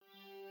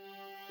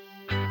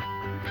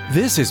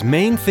This is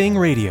Main Thing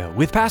Radio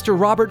with Pastor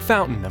Robert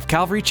Fountain of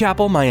Calvary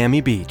Chapel, Miami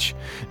Beach.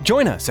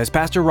 Join us as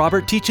Pastor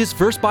Robert teaches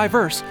verse by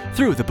verse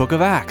through the book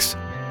of Acts.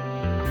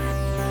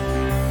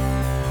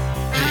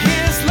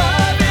 His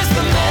love is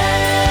the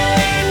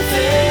main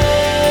thing.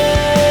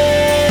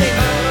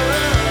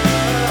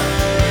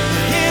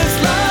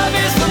 His love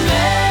is the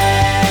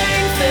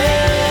main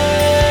thing.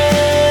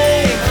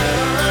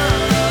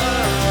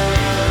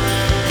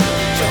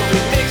 So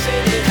we're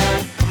mixing it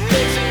up,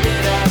 mixing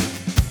it up.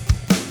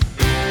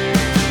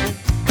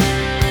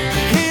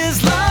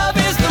 His love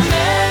is the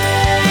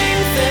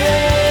main thing.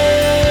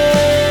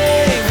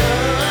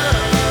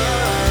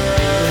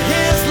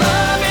 His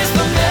love is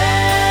the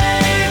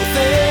main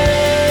thing.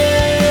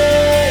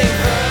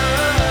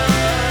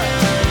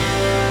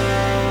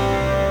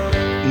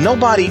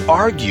 Nobody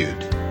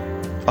argued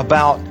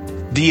about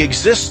the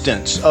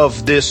existence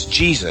of this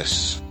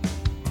Jesus.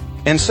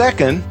 And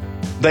second,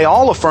 they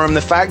all affirm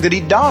the fact that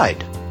he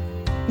died.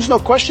 There's no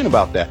question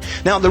about that.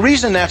 Now, the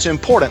reason that's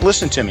important,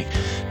 listen to me.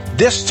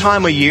 This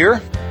time of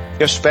year,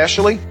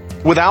 especially,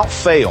 without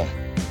fail,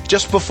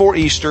 just before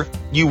Easter,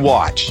 you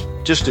watch.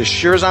 Just as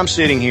sure as I'm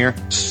sitting here,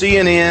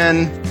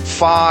 CNN,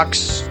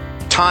 Fox,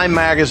 Time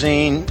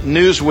Magazine,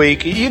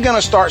 Newsweek, you're going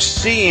to start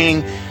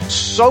seeing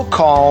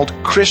so-called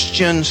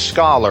Christian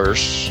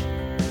scholars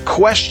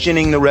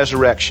questioning the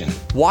resurrection.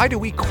 Why do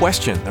we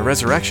question the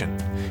resurrection?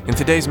 In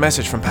today's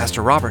message from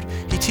Pastor Robert,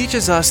 he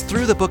teaches us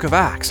through the book of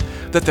Acts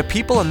that the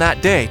people in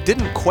that day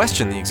didn't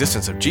question the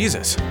existence of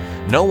Jesus.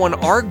 No one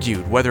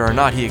argued whether or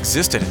not he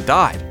existed and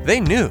died. They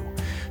knew.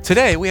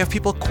 Today, we have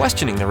people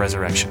questioning the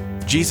resurrection.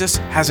 Jesus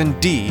has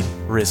indeed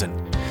risen.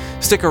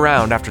 Stick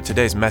around after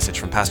today's message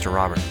from Pastor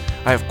Robert.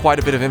 I have quite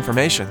a bit of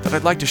information that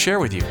I'd like to share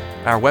with you.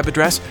 Our web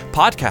address,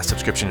 podcast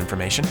subscription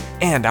information,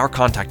 and our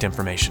contact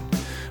information.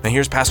 Now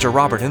here's Pastor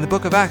Robert in the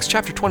book of Acts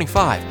chapter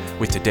 25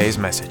 with today's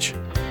message.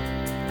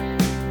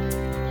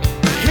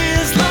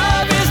 His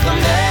love is the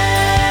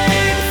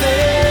main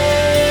thing.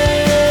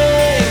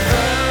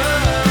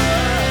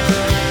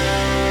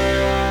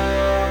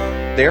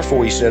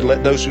 Therefore, he said,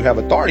 let those who have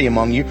authority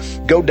among you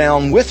go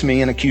down with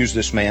me and accuse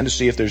this man to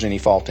see if there's any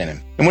fault in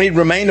him. And when he'd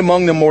remained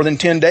among them more than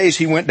 10 days,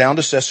 he went down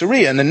to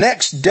Caesarea. And the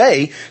next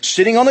day,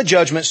 sitting on the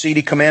judgment seat,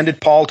 he commanded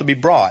Paul to be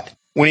brought.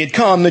 When he had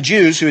come, the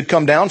Jews who had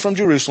come down from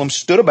Jerusalem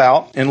stood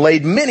about and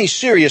laid many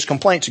serious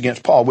complaints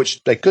against Paul,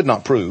 which they could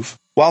not prove,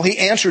 while he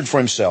answered for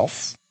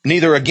himself,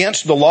 neither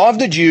against the law of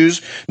the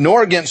Jews,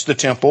 nor against the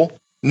temple,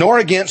 nor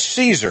against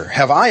Caesar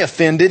have I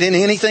offended in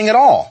anything at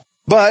all.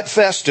 But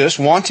Festus,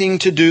 wanting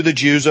to do the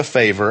Jews a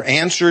favor,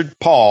 answered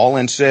Paul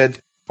and said,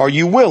 are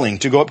you willing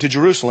to go up to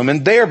Jerusalem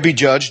and there be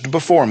judged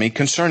before me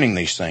concerning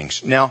these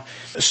things? Now,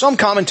 some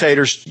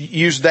commentators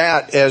use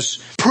that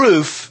as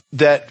proof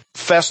that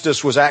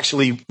Festus was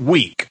actually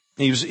weak.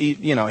 He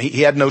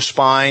had no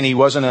spine. He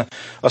wasn't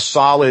a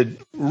solid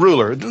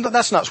ruler.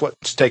 That's not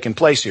what's taking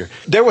place here.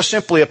 There was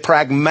simply a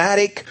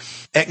pragmatic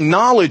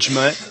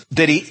acknowledgement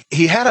that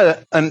he had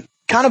a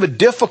kind of a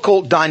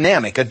difficult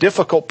dynamic, a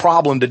difficult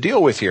problem to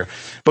deal with here,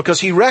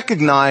 because he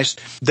recognized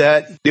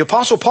that the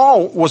Apostle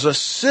Paul was a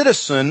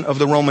citizen of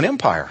the Roman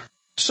Empire.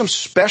 Some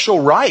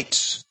special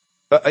rights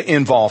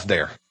involved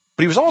there.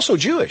 But he was also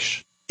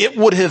Jewish. It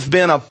would have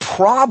been a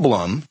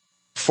problem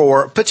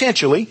for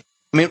potentially,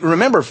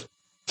 remember,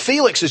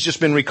 Felix has just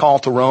been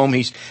recalled to Rome.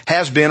 He's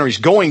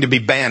going to be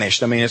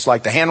banished. It's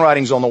like the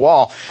handwriting's on the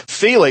wall.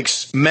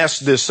 Felix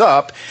messed this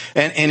up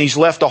and he's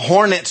left a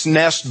hornet's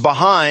nest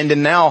behind,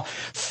 and now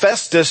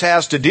Festus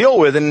has to deal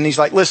with it. And he's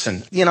like,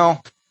 listen, I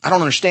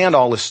don't understand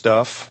all this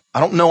stuff. I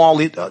don't know all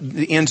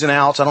the ins and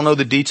outs. I don't know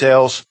the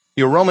details.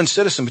 You're a Roman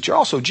citizen, but you're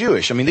also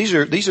Jewish. These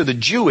are the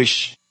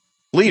Jewish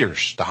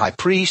leaders, the high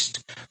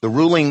priest, the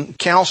ruling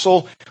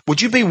council.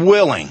 Would you be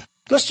willing?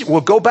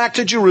 We'll go back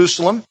to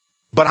Jerusalem,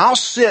 but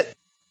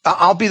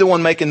I'll be the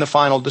one making the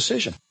final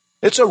decision.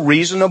 It's a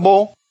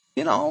reasonable,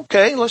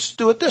 okay, let's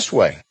do it this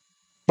way.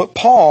 But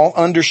Paul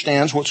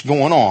understands what's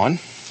going on.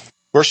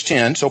 Verse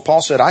 10, so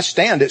Paul said, I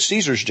stand at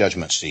Caesar's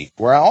judgment seat,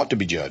 where I ought to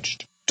be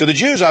judged. To the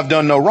Jews I've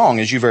done no wrong,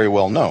 as you very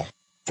well know.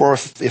 For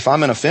if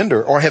I'm an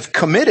offender or have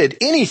committed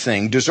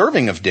anything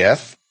deserving of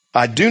death,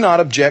 I do not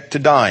object to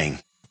dying.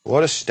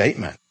 What a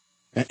statement.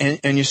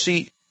 And you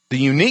see, the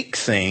unique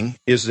thing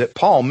is that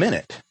Paul meant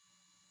it.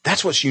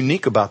 That's what's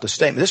unique about the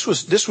statement.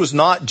 This was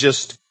not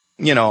just,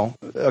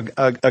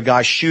 a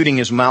guy shooting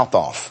his mouth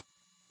off.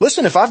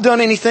 Listen, if I've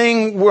done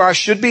anything where I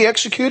should be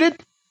executed,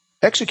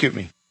 execute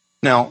me.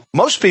 Now,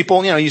 most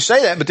people, you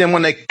say that, but then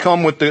when they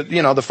come with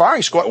the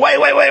firing squad,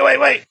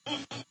 wait.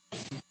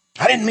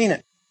 I didn't mean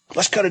it.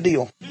 Let's cut a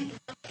deal.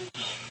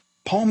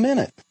 Paul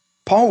meant it.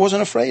 Paul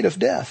wasn't afraid of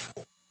death.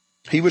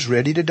 He was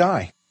ready to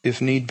die if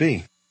need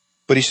be.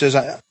 But he says,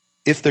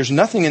 if there's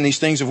nothing in these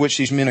things of which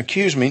these men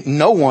accuse me,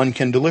 no one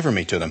can deliver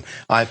me to them.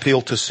 I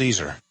appeal to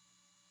Caesar.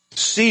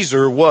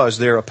 Caesar was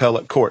their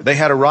appellate court. They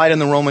had a right in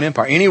the Roman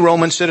Empire. Any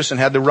Roman citizen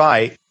had the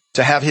right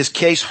to have his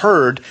case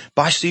heard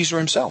by Caesar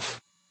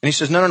himself. And he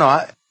says, no,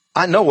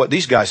 I know what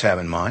these guys have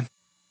in mind.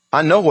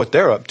 I know what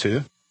they're up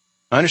to.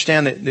 I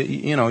understand that,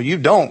 you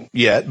don't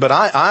yet, but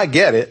I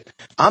get it.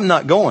 I'm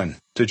not going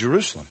to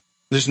Jerusalem.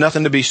 There's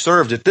nothing to be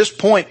served. At this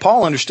point,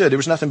 Paul understood there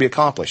was nothing to be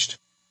accomplished.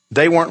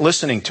 They weren't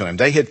listening to him.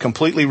 They had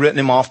completely written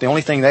him off. The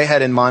only thing they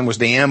had in mind was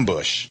the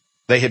ambush.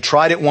 They had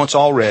tried it once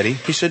already.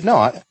 He said,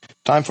 no,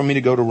 time for me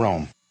to go to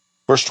Rome.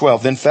 Verse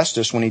 12, then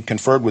Festus, when he'd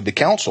conferred with the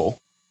council,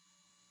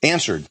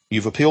 answered,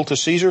 you've appealed to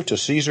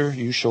Caesar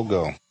you shall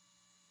go.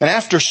 And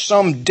after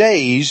some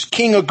days,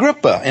 King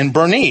Agrippa and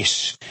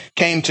Bernice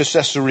came to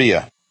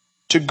Caesarea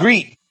to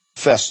greet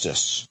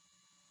Festus.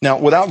 Now,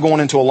 without going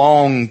into a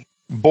long,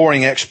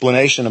 boring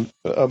explanation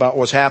about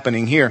what's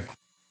happening here,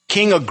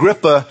 King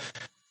Agrippa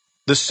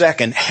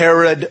II,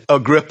 Herod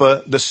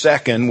Agrippa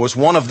II, was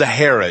one of the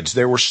Herods.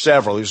 There were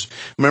several. He was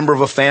a member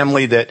of a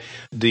family that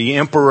the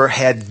emperor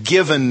had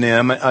given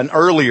them. An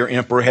earlier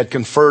emperor had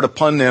conferred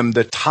upon them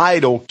the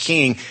title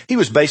king. He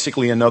was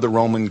basically another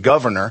Roman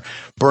governor.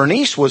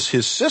 Bernice was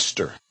his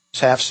sister,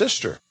 his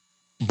half-sister.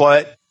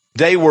 But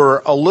they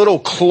were a little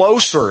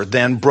closer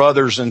than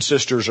brothers and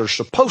sisters are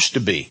supposed to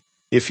be,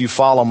 if you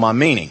follow my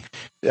meaning.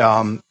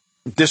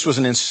 This was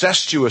an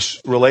incestuous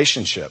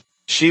relationship.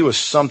 She was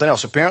something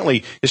else.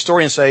 Apparently,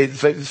 historians say,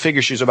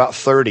 figure she's about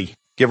 30,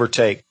 give or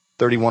take,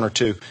 31 or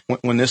 2,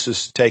 when this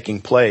is taking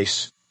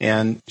place.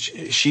 And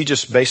she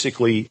just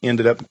basically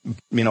ended up,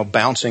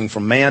 bouncing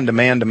from man to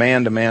man to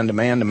man to man to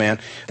man to man.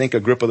 I think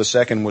Agrippa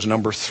II was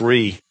number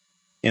 3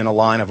 in a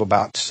line of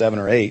about 7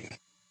 or 8.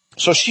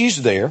 So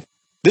she's there.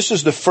 This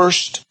is the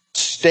first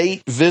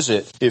state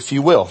visit, if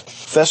you will.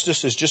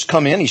 Festus has just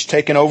come in. He's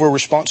taken over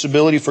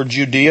responsibility for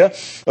Judea.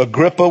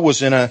 Agrippa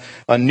was in a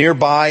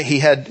nearby, he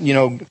had,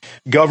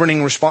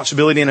 governing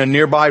responsibility in a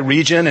nearby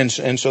region.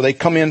 And so they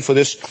come in for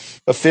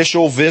this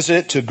official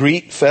visit to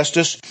greet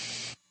Festus.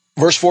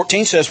 Verse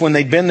 14 says, when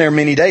they'd been there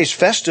many days,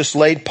 Festus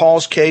laid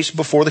Paul's case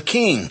before the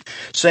king,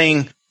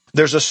 saying,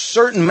 there's a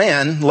certain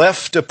man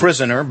left a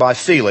prisoner by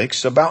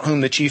Felix, about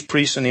whom the chief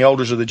priests and the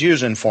elders of the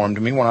Jews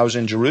informed me when I was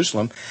in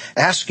Jerusalem,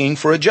 asking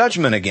for a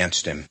judgment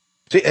against him.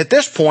 See, at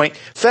this point,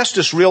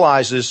 Festus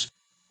realizes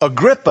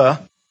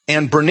Agrippa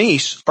and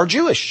Bernice are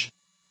Jewish.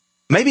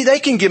 Maybe they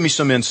can give me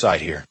some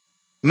insight here.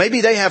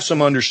 Maybe they have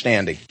some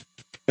understanding.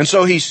 And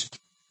so he's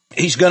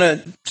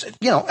going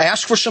to,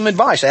 ask for some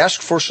advice,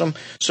 ask for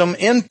some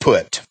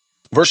input.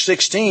 Verse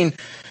 16,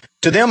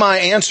 to them I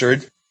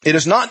answered, it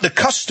is not the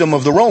custom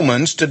of the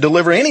Romans to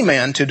deliver any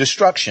man to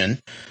destruction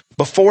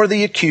before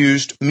the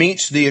accused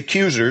meets the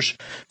accusers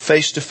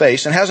face to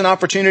face and has an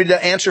opportunity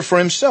to answer for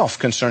himself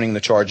concerning the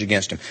charge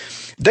against him.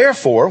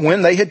 Therefore,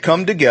 when they had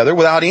come together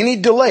without any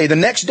delay, the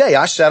next day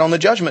I sat on the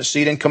judgment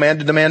seat and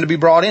commanded the man to be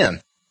brought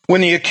in. When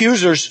the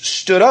accusers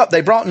stood up,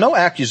 they brought no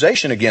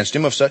accusation against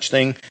him of such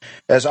thing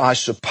as I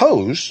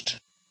supposed,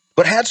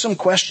 but had some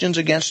questions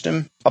against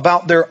him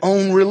about their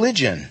own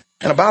religion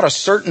and about a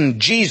certain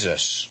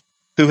Jesus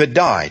who had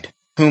died,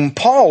 whom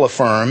Paul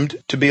affirmed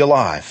to be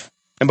alive.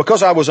 And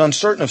because I was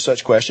uncertain of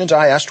such questions,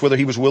 I asked whether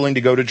he was willing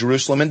to go to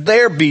Jerusalem and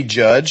there be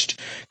judged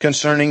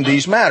concerning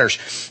these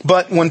matters.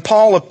 But when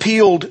Paul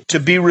appealed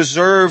to be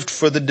reserved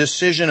for the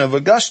decision of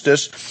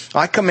Augustus,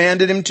 I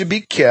commanded him to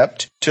be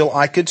kept till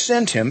I could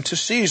send him to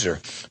Caesar.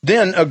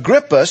 Then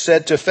Agrippa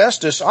said to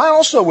Festus, I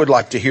also would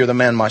like to hear the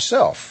man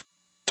myself.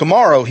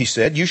 Tomorrow, he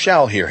said, you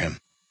shall hear him.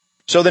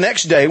 So the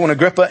next day, when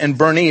Agrippa and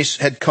Bernice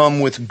had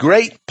come with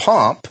great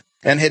pomp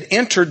and had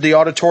entered the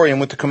auditorium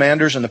with the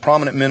commanders and the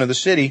prominent men of the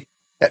city,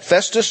 at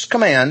Festus'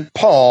 command,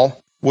 Paul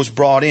was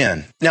brought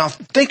in. Now,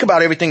 think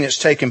about everything that's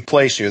taken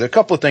place here. There are a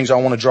couple of things I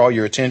want to draw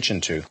your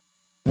attention to.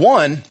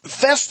 One,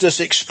 Festus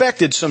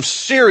expected some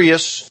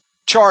serious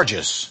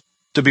charges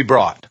to be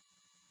brought.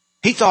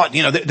 He thought,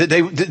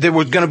 there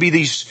were going to be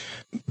these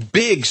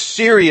big,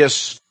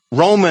 serious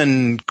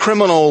Roman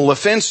criminal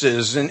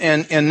offenses. And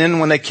then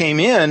when they came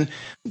in,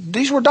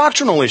 these were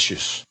doctrinal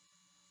issues.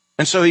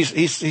 And so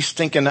he's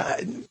thinking,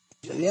 I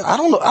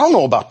don't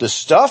know about this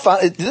stuff.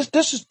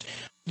 This is,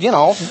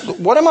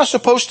 what am I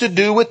supposed to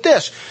do with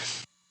this?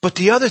 But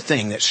the other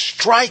thing that's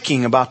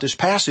striking about this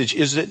passage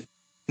is that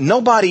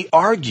nobody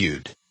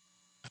argued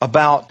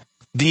about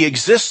the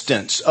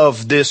existence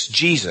of this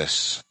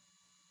Jesus.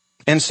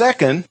 And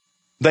second,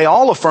 they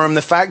all affirm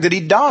the fact that he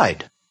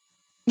died.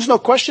 There's no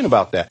question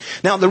about that.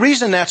 Now, the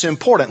reason that's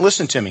important,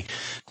 listen to me.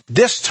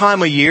 This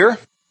time of year,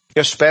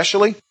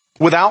 especially,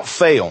 without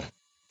fail,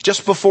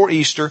 just before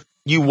Easter,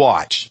 you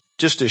watch.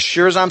 Just as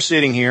sure as I'm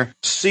sitting here,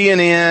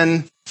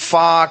 CNN,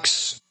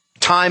 Fox,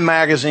 Time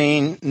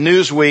Magazine,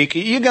 Newsweek,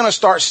 you're going to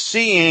start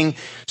seeing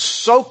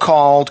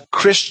so-called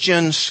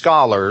Christian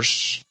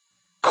scholars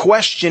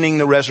questioning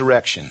the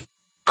resurrection,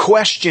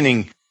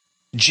 questioning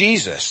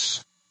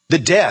Jesus, the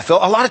death. A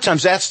lot of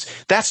times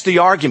that's the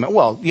argument.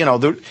 Well,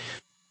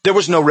 there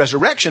was no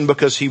resurrection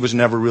because he was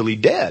never really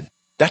dead.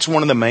 That's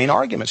one of the main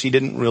arguments. He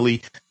didn't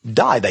really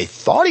die. They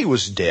thought he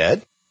was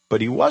dead,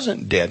 but he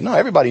wasn't dead. No,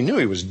 everybody knew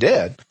he was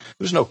dead. There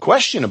was no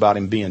question about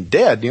him being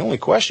dead. The only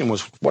question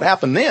was what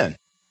happened then?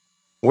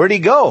 Where'd he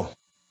go?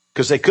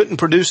 Because they couldn't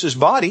produce his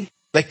body.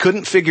 They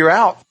couldn't figure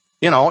out,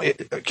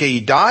 okay, he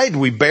died,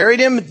 we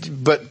buried him,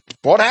 but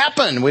what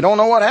happened? We don't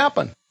know what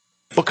happened.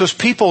 because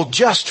people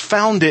just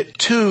found it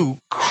too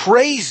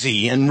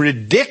crazy and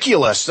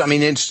ridiculous. I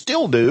mean, and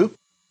still do.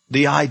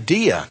 The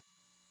idea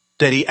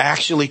that he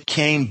actually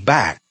came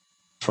back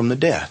from the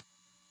dead.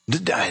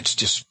 It's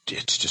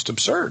just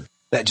absurd.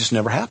 That just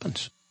never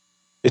happens.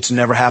 It's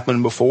never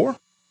happened before.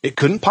 It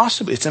couldn't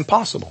possibly. It's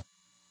impossible.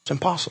 It's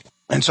impossible.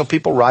 And so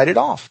people write it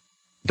off.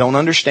 Don't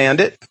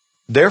understand it.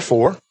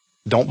 Therefore,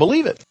 don't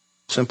believe it.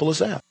 Simple as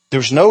that.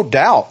 There's no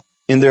doubt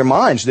in their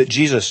minds that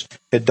Jesus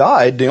had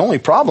died. The only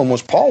problem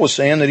was Paul was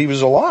saying that he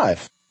was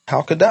alive.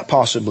 How could that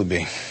possibly be?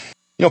 You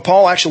know,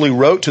 Paul actually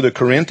wrote to the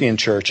Corinthian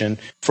church in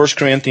 1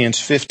 Corinthians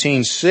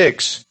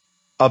 15:6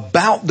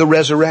 about the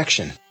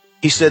resurrection.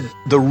 He said,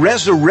 the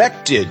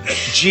resurrected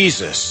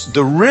Jesus,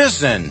 the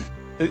risen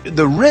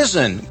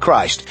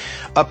Christ,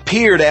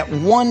 appeared at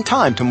one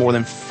time to more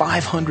than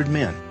 500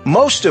 men,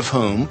 most of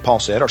whom, Paul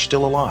said, are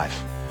still alive.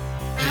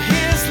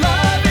 His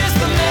love is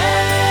the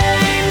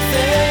main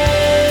thing.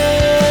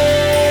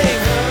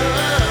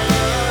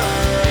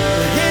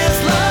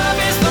 His love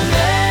is the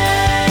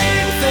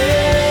main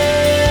thing.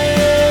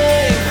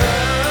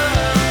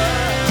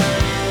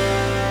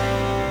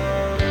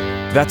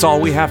 That's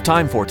all we have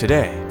time for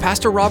today.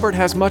 Pastor Robert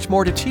has much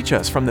more to teach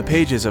us from the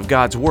pages of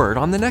God's Word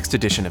on the next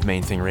edition of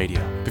Main Thing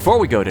Radio. Before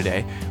we go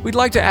today, we'd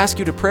like to ask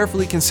you to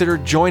prayerfully consider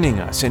joining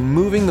us in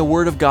moving the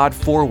Word of God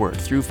forward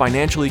through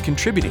financially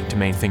contributing to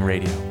Main Thing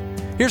Radio.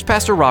 Here's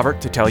Pastor Robert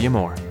to tell you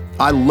more.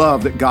 I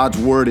love that God's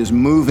Word is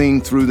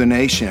moving through the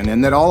nation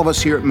and that all of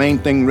us here at Main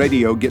Thing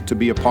Radio get to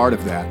be a part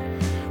of that.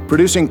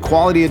 Producing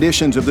quality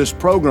editions of this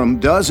program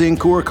does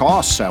incur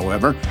costs,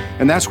 however,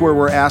 and that's where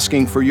we're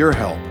asking for your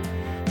help.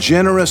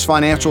 Generous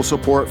financial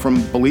support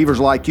from believers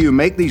like you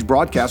make these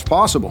broadcasts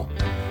possible.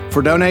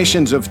 For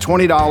donations of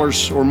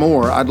 $20 or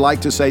more, I'd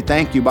like to say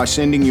thank you by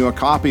sending you a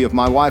copy of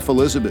my wife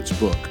Elizabeth's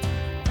book,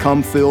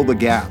 Come Fill the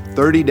Gap,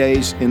 30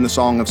 Days in the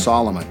Song of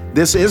Solomon.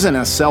 This isn't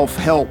a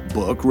self-help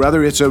book.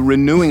 Rather, it's a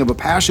renewing of a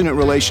passionate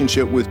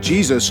relationship with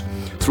Jesus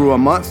through a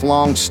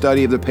month-long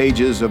study of the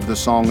pages of the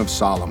Song of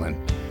Solomon.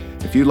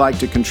 If you'd like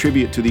to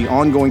contribute to the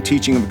ongoing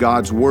teaching of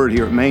God's Word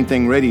here at Main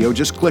Thing Radio,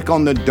 just click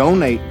on the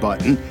Donate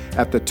button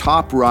at the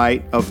top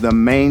right of the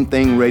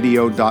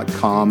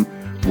mainthingradio.com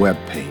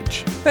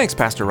webpage. Thanks,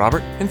 Pastor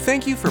Robert, and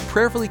thank you for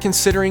prayerfully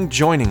considering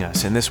joining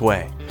us in this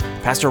way.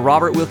 Pastor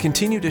Robert will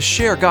continue to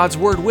share God's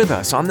Word with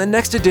us on the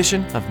next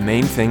edition of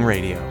Main Thing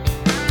Radio.